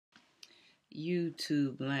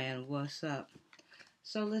YouTube land, what's up?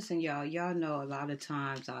 So listen, y'all know a lot of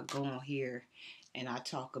times I go on here and I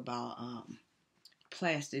talk about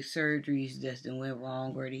plastic surgeries that went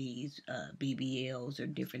wrong, or these BBLs or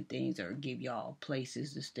different things, or give y'all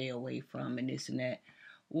places to stay away from and this and that.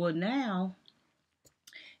 Well, now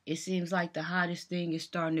it seems like the hottest thing is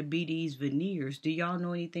starting to be these veneers. Do y'all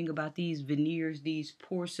know anything about these veneers, these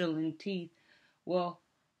porcelain teeth? Well,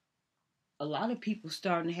 a lot of people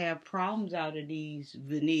starting to have problems out of these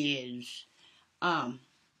veneers. Um,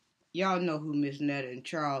 y'all know who Miss Netta and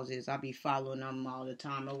Charles is. I be following them all the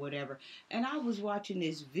time or whatever. And I was watching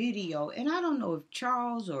this video, and I don't know if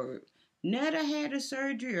Charles or Netta had a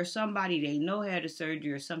surgery or somebody they know had a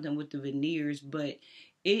surgery or something with the veneers, but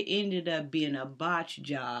it ended up being a botched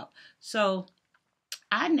job. So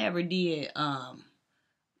I never did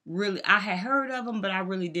really, I had heard of them, but I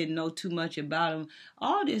really didn't know too much about them.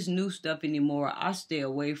 All this new stuff anymore, I stay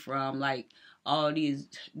away from. Like all these,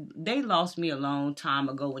 they lost me a long time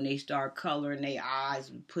ago when they start coloring their eyes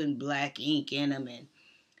and putting black ink in them. And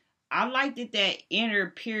I liked it, that inner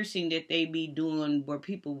piercing that they be doing where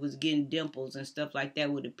people was getting dimples and stuff like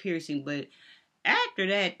that with a piercing. But after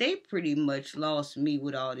that, they pretty much lost me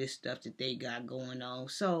with all this stuff that they got going on.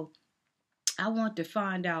 So I want to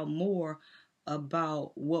find out more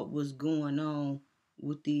about what was going on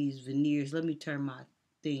with these veneers. Let me turn my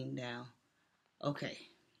thing down. Okay.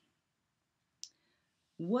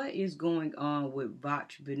 What is going on with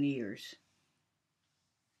botched veneers?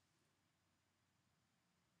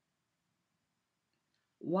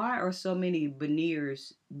 Why are so many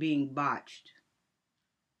veneers being botched?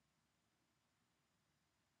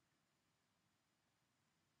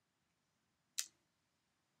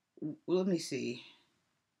 Let me see.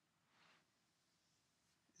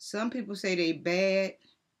 Some people say they bad,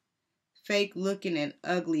 fake looking, and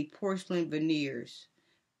ugly porcelain veneers.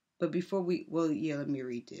 But before let me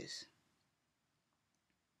read this.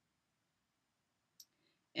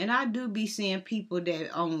 And I do be seeing people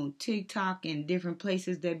that on TikTok and different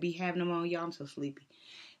places that be having them on. Y'all, I'm so sleepy.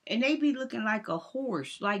 And they be looking like a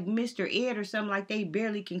horse, like Mr. Ed or something, like they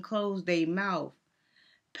barely can close their mouth.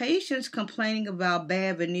 Patients complaining about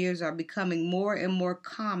bad veneers are becoming more and more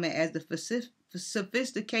common as the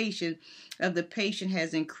sophistication of the patient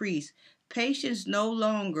has increased. Patients no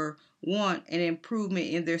longer want an improvement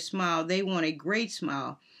in their smile. They want a great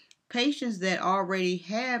smile. Patients that already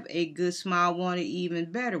have a good smile want an even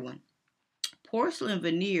better one. Porcelain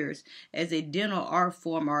veneers as a dental art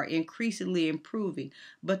form are increasingly improving,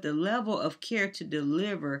 but the level of care to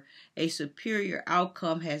deliver a superior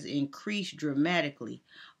outcome has increased dramatically.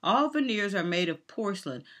 All veneers are made of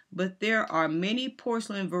porcelain, but there are many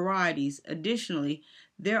porcelain varieties. Additionally,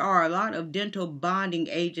 there are a lot of dental bonding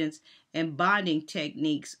agents and bonding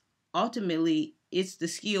techniques. Ultimately, it's the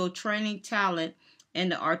skill, training, talent,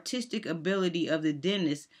 and the artistic ability of the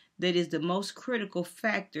dentist that is the most critical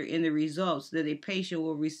factor in the results that a patient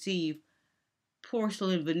will receive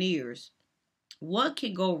porcelain veneers. What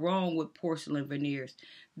can go wrong with porcelain veneers?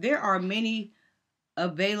 There are many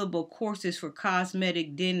available courses for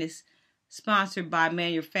cosmetic dentists sponsored by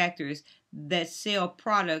manufacturers that sell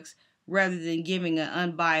products rather than giving an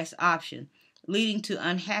unbiased option, leading to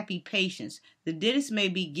unhappy patients. The dentist may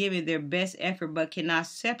be giving their best effort but cannot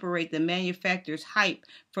separate the manufacturer's hype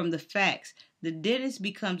from the facts. The dentist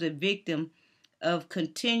becomes a victim of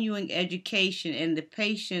continuing education, and the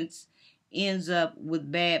patient ends up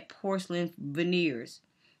with bad porcelain veneers.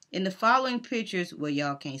 In the following pictures, well,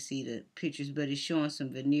 y'all can't see the pictures, but it's showing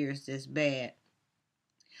some veneers that's bad.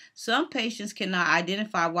 Some patients cannot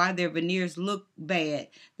identify why their veneers look bad.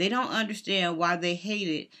 They don't understand why they hate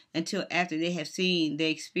it until after they have seen the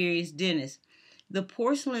experienced dentist. The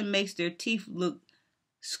porcelain makes their teeth look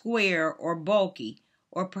square or bulky,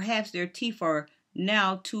 or perhaps their teeth are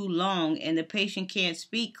now too long and the patient can't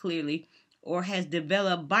speak clearly or has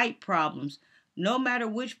developed bite problems. No matter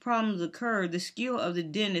which problems occur, the skill of the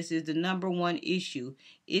dentist is the number one issue.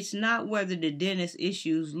 It's not whether the dentist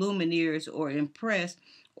issues lumineers or Impress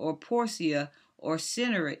or Porcia or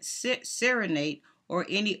Serenade or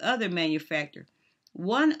any other manufacturer.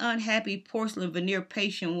 One unhappy porcelain veneer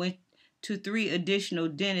patient went to 3 additional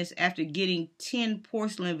dentists after getting 10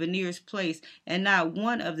 porcelain veneers placed, and not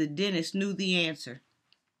one of the dentists knew the answer.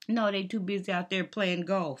 No, they too busy out there playing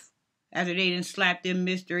golf after they done slapped them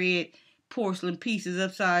Mr. Ed porcelain pieces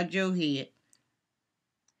upside your head.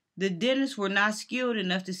 The dentists were not skilled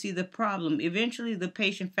enough to see the problem. Eventually, the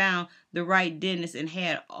patient found the right dentist and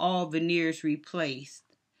had all veneers replaced.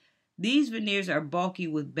 These veneers are bulky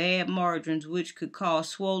with bad margins, which could cause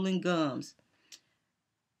swollen gums.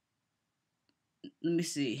 Let me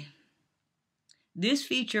see. This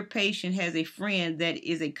featured patient has a friend that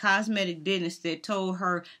is a cosmetic dentist that told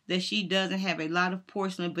her that she doesn't have a lot of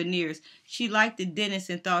porcelain veneers. She liked the dentist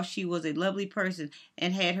and thought she was a lovely person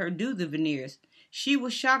and had her do the veneers. She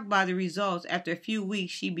was shocked by the results. After a few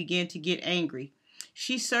weeks, she began to get angry.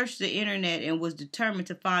 She searched the internet and was determined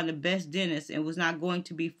to find the best dentist and was not going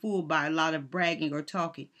to be fooled by a lot of bragging or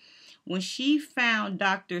talking. When she found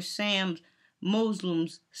Dr. Sam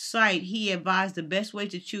Muslim's site, he advised the best way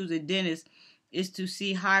to choose a dentist is to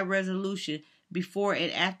see high resolution before and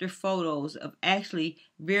after photos of actually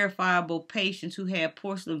verifiable patients who had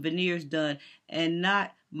porcelain veneers done and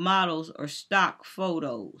not models or stock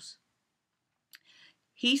photos.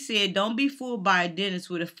 He said, don't be fooled by a dentist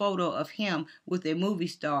with a photo of him with a movie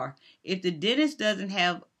star. If the dentist doesn't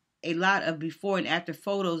have a lot of before and after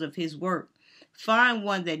photos of his work, find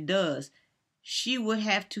one that does. She would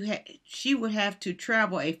have to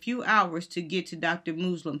travel a few hours to get to Dr.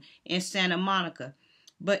 Muslim in Santa Monica.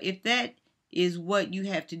 But if that is what you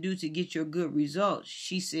have to do to get your good results,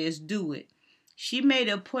 she says, do it. She made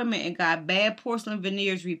an appointment and got bad porcelain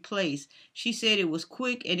veneers replaced. She said it was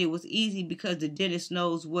quick and it was easy because the dentist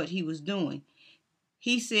knows what he was doing.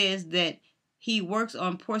 He says that he works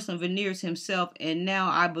on porcelain veneers himself, and now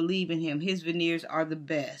I believe in him. His veneers are the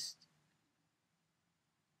best.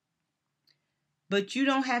 But you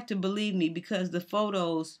don't have to believe me because the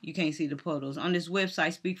photos, you can't see the photos, on this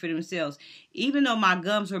website speak for themselves. Even though my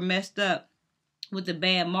gums were messed up with the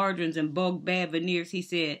bad margins and bulk bad veneers, he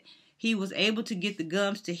said, he was able to get the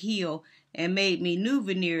gums to heal and made me new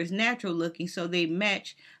veneers natural looking so they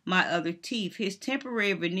match my other teeth. His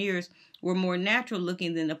temporary veneers were more natural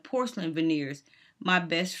looking than the porcelain veneers. My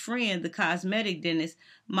best friend, the cosmetic dentist,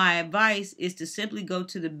 my advice is to simply go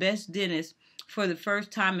to the best dentist for the first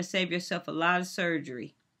time and save yourself a lot of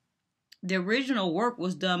surgery. The original work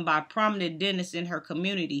was done by prominent dentists in her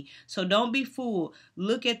community, so don't be fooled.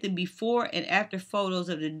 Look at the before and after photos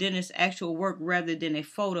of the dentist's actual work rather than a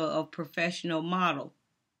photo of professional model.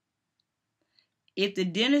 If the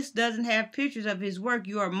dentist doesn't have pictures of his work,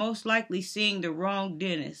 you are most likely seeing the wrong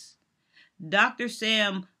dentist. Dr.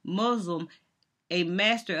 Sam Muslim, a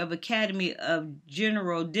master of Academy of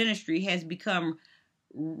General Dentistry, has become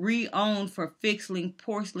re-owned for fixing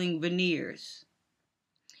porcelain veneers.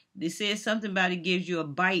 This says something about it gives you a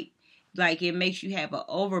bite, like it makes you have an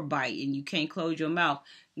overbite and you can't close your mouth.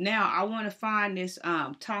 Now, I want to find this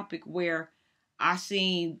topic where I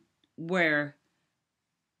seen where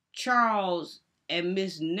Charles and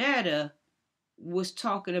Miss Netta was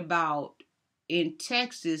talking about in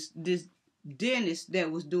Texas this dentist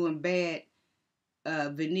that was doing bad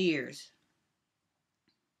veneers.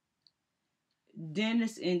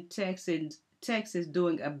 Dentist in Texas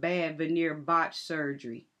doing a bad veneer botched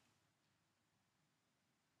surgery.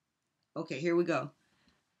 Okay, here we go.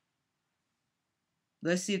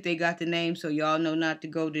 Let's see if they got the name so y'all know not to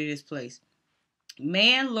go to this place.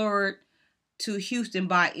 Man lured to Houston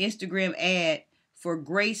by Instagram ad for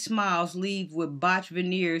great smiles leave with botched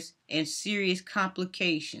veneers and serious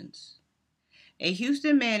complications. A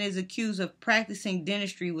Houston man is accused of practicing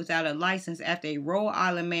dentistry without a license after a Rhode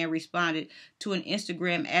Island man responded to an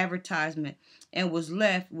Instagram advertisement and was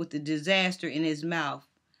left with a disaster in his mouth.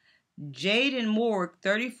 Jaden Moore,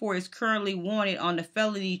 34, is currently wanted on the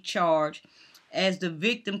felony charge as the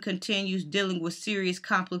victim continues dealing with serious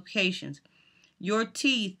complications. Your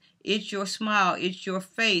teeth, it's your smile, it's your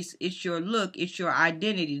face, it's your look, it's your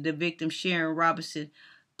identity, the victim Sharon Robinson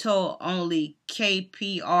told only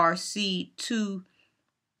KPRC2's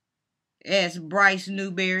Bryce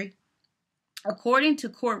Newberry. According to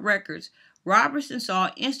court records, Robertson saw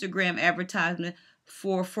an Instagram advertisement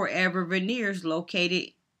for Forever Veneers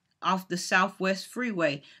located off the Southwest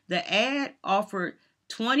Freeway. The ad offered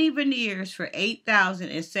 20 veneers for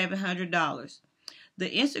 $8,700. The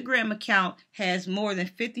Instagram account has more than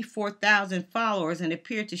 54,000 followers and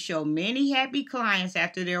appeared to show many happy clients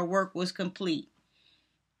after their work was complete.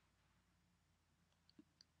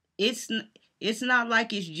 It's not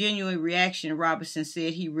like it's genuine reaction, Robinson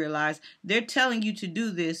said he realized. They're telling you to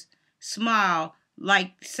do this, smile,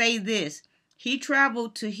 like say this. He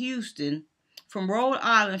traveled to Houston from Rhode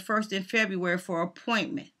Island first in February for an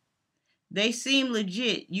appointment. They seem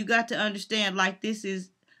legit. You got to understand this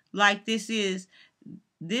is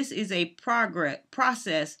a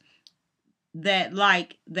process that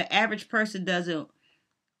like the average person doesn't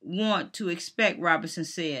want to expect, Robinson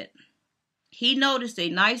said. He noticed a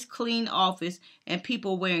nice clean office and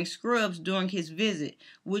people wearing scrubs during his visit,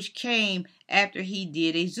 which came after he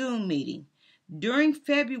did a Zoom meeting. During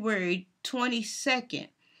February 22nd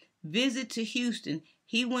visit to Houston,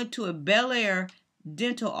 he went to a Bel Air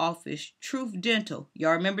dental office, Truth Dental.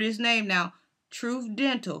 Y'all remember this name now. Truth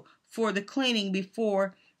Dental for the cleaning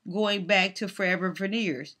before going back to Forever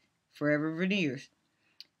Veneers. Forever Veneers.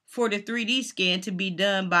 For the 3D scan to be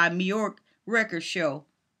done by New York Record Show.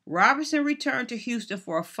 Robinson returned to Houston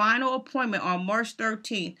for a final appointment on March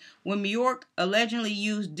 13th when New York allegedly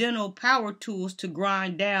used dental power tools to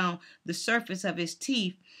grind down the surface of his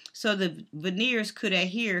teeth so the veneers could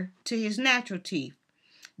adhere to his natural teeth.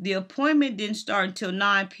 The appointment didn't start until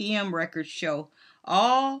 9 p.m. Records show.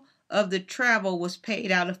 All of the travel was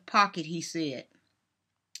paid out of pocket, he said.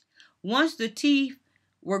 Once the teeth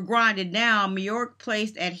were grinded down, New York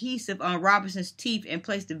placed adhesive on Robinson's teeth and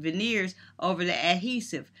placed the veneers over the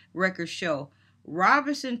adhesive, records show.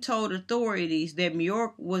 Robinson told authorities that New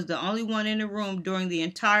York was the only one in the room during the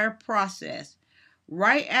entire process.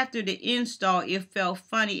 Right after the install, it felt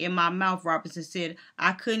funny in my mouth, Robinson said.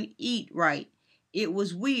 I couldn't eat right. It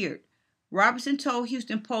was weird. Robinson told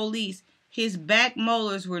Houston police his back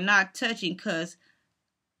molars were not touching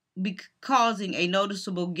causing a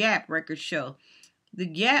noticeable gap, records show. The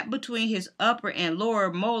gap between his upper and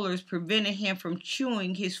lower molars prevented him from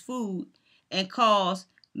chewing his food and caused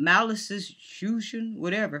malicious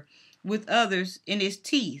with others in his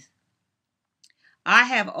teeth. I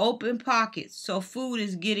have open pockets, so food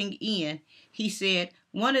is getting in, he said.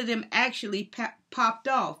 One of them actually popped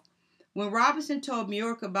off. When Robinson told New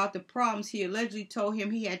York about the problems, he allegedly told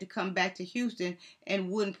him he had to come back to Houston and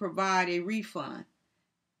wouldn't provide a refund.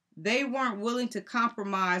 They weren't willing to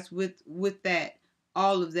compromise with that.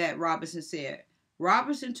 All of that, Robinson said.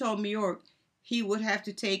 Robinson told New York he would have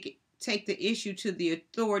to take the issue to the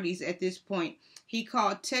authorities at this point. He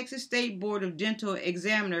called Texas State Board of Dental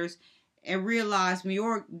Examiners and realized New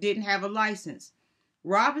York didn't have a license.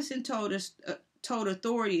 Robinson told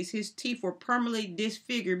authorities his teeth were permanently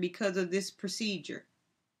disfigured because of this procedure.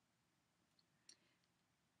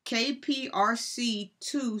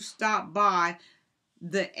 KPRC2 stopped by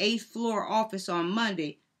the 8th floor office on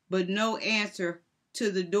Monday, but no answer to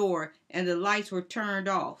the door, and the lights were turned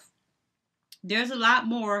off. There's a lot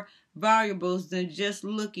more variables than just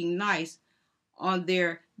looking nice on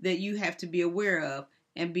there that you have to be aware of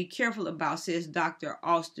and be careful about, says Dr.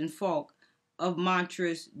 Austin Falk of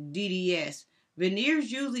Montrose DDS. Veneers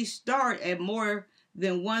usually start at more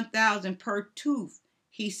than $1,000 per tooth,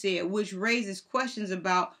 he said, which raises questions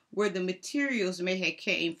about where the materials may have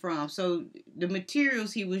came from. So the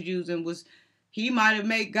materials he was using was, he might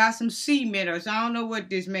have got some cement or I don't know what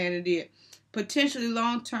this man did. Potentially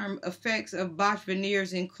long-term effects of botched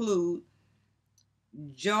veneers include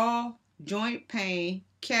jaw, joint pain,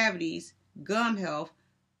 cavities, gum health,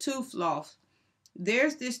 tooth loss.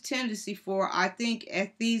 There's this tendency for, I think,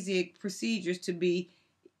 aesthetic procedures to be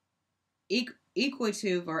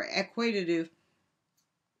equitative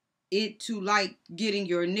it to like getting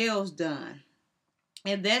your nails done.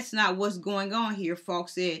 And that's not what's going on here,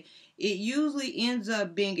 folks said. It usually ends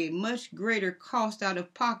up being a much greater cost out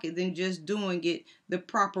of pocket than just doing it the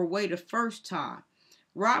proper way the first time.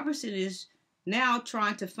 Robertson is now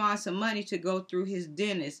trying to find some money to go through his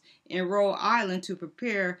dentist in Rhode Island to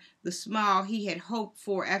prepare the smile he had hoped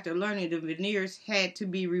for after learning the veneers had to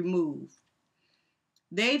be removed.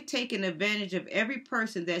 They've taken advantage of every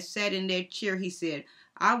person that sat in their chair, he said.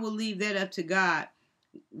 I will leave that up to God,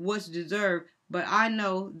 what's deserved, but I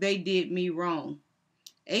know they did me wrong.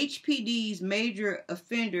 HPD's Major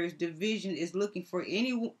Offenders Division is looking for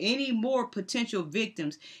any more potential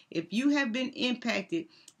victims. If you have been impacted,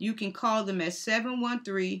 you can call them at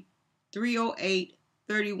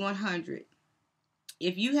 713-308-3100.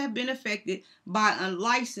 If you have been affected by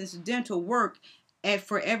unlicensed dental work at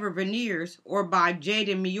Forever Veneers or by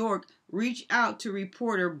Jaden New York, reach out to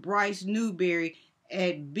reporter Bryce Newberry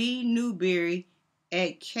at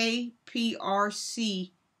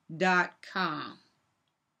bnewberry@kprc.com.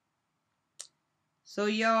 So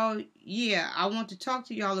y'all, yeah, I want to talk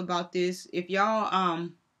to y'all about this. If y'all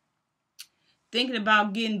thinking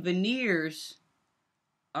about getting veneers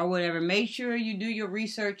or whatever, make sure you do your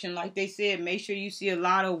research, and like they said, make sure you see a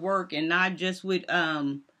lot of work and not just with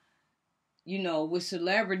with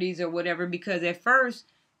celebrities or whatever, because at first,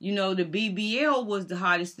 the BBL was the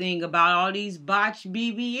hottest thing about all these botched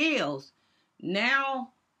BBLs.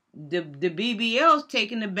 Now the BBL's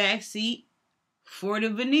taking the back seat for the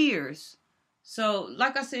veneers. So,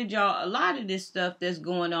 like I said, y'all, a lot of this stuff that's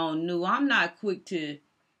going on new, I'm not quick to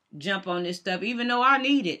jump on this stuff, even though I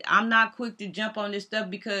need it. I'm not quick to jump on this stuff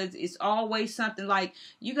because it's always something like,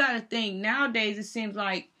 you got to think, nowadays it seems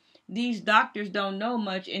like these doctors don't know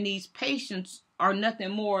much and these patients are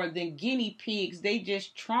nothing more than guinea pigs. They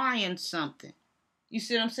just trying something. You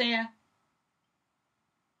see what I'm saying?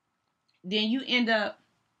 Then you end up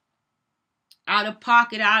out of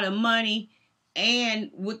pocket, out of money,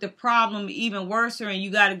 And with the problem even worse, and you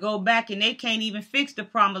got to go back and they can't even fix the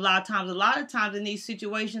problem a lot of times. A lot of times in these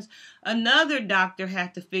situations, another doctor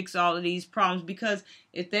has to fix all of these problems, because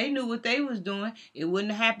if they knew what they was doing, it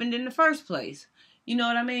wouldn't have happened in the first place. You know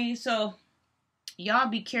what I mean? So y'all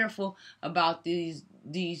be careful about these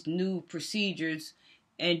new procedures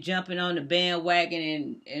and jumping on the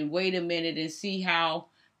bandwagon and wait a minute and see how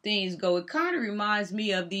things go. It kind of reminds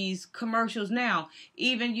me of these commercials now.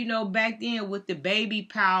 Even, back then with the baby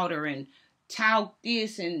powder and talc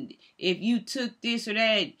this, and if you took this or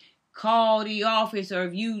that, call the office, or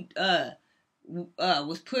if you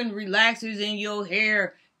was putting relaxers in your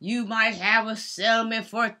hair, you might have a settlement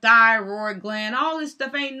for thyroid gland. All this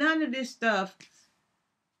stuff, ain't none of this stuff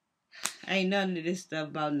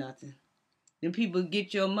about nothing. Then people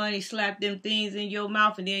get your money, slap them things in your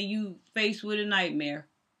mouth, and then you faced with a nightmare.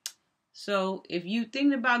 So if you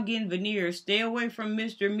thinking about getting veneers, stay away from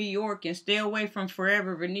Mr. New York and stay away from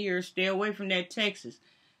Forever Veneers. Stay away from that Texas,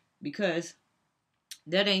 because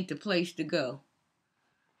that ain't the place to go.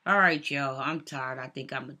 All right, y'all. I'm tired. I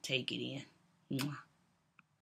think I'm going to take it in. Mwah.